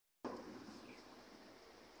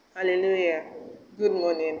Hallelujah. Good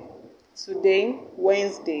morning. Today,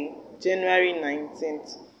 Wednesday, January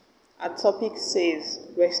 19th, our topic says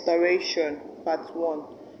Restoration, Part 1.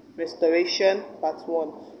 Restoration, Part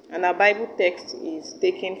 1. And our Bible text is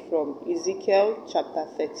taken from Ezekiel chapter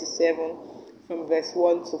 37, from verse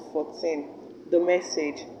 1 to 14. The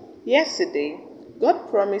message. Yesterday, God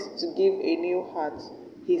promised to give a new heart,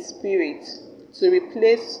 His Spirit, to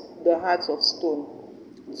replace the heart of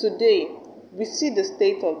stone. Today, we see the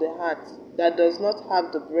state of the heart that does not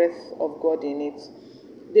have the breath of God in it.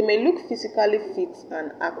 They may look physically fit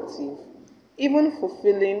and active, even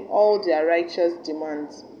fulfilling all their righteous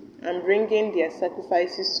demands and bringing their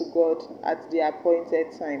sacrifices to God at the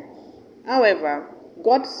appointed time. However,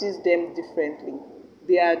 God sees them differently.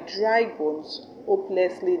 They are dry bones,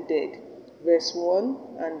 hopelessly dead. Verse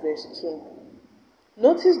 1 and verse 2.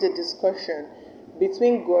 Notice the discussion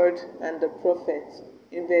between God and the prophet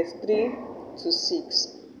in verse 3 to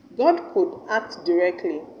 6. God could act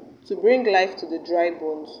directly to bring life to the dry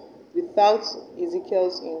bones without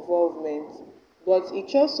Ezekiel's involvement, but he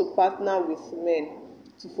chose to partner with men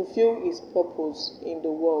to fulfill his purpose in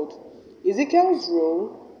the world. Ezekiel's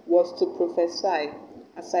role was to prophesy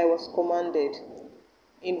as I was commanded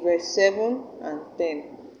in verse 7 and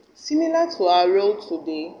 10. Similar to our role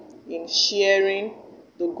today in sharing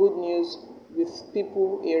the good news with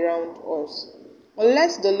people around us.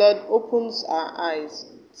 Unless the Lord opens our eyes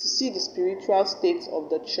to see the spiritual state of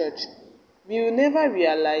the church, we will never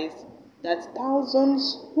realize that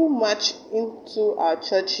thousands who march into our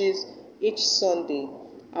churches each Sunday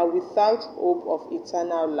are without hope of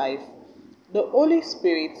eternal life. The Holy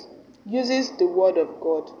Spirit uses the Word of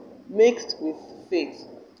God mixed with faith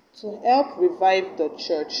to help revive the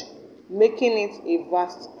church, making it a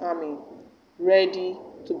vast army ready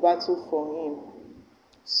to battle for Him.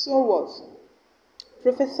 So what?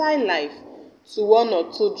 Prophesy life to one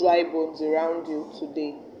or two dry bones around you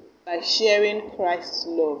today by sharing Christ's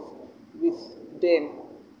love with them.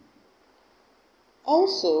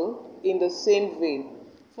 Also, in the same vein,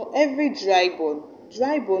 for every dry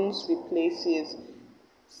bones replaces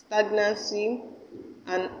stagnancy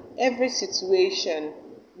and every situation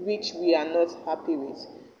which we are not happy with.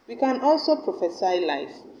 We can also prophesy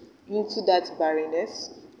life into that barrenness,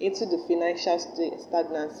 into the financial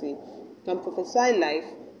stagnancy. We can prophesy life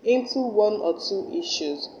into one or two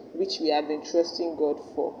issues which we have been trusting God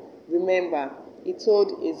for. Remember, He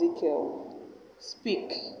told Ezekiel,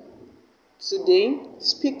 speak. Today,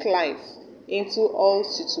 speak life into all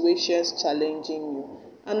situations challenging you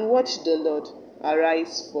and watch the Lord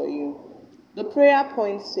arise for you. The prayer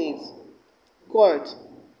point says, God,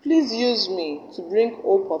 please use me to bring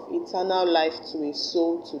hope of eternal life to a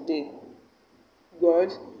soul today.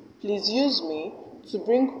 God, please use me to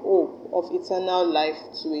bring hope of eternal life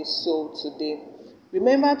to a soul today.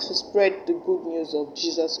 Remember to spread the good news of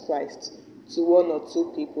Jesus Christ to one or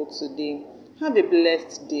two people today. Have a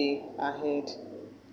blessed day ahead.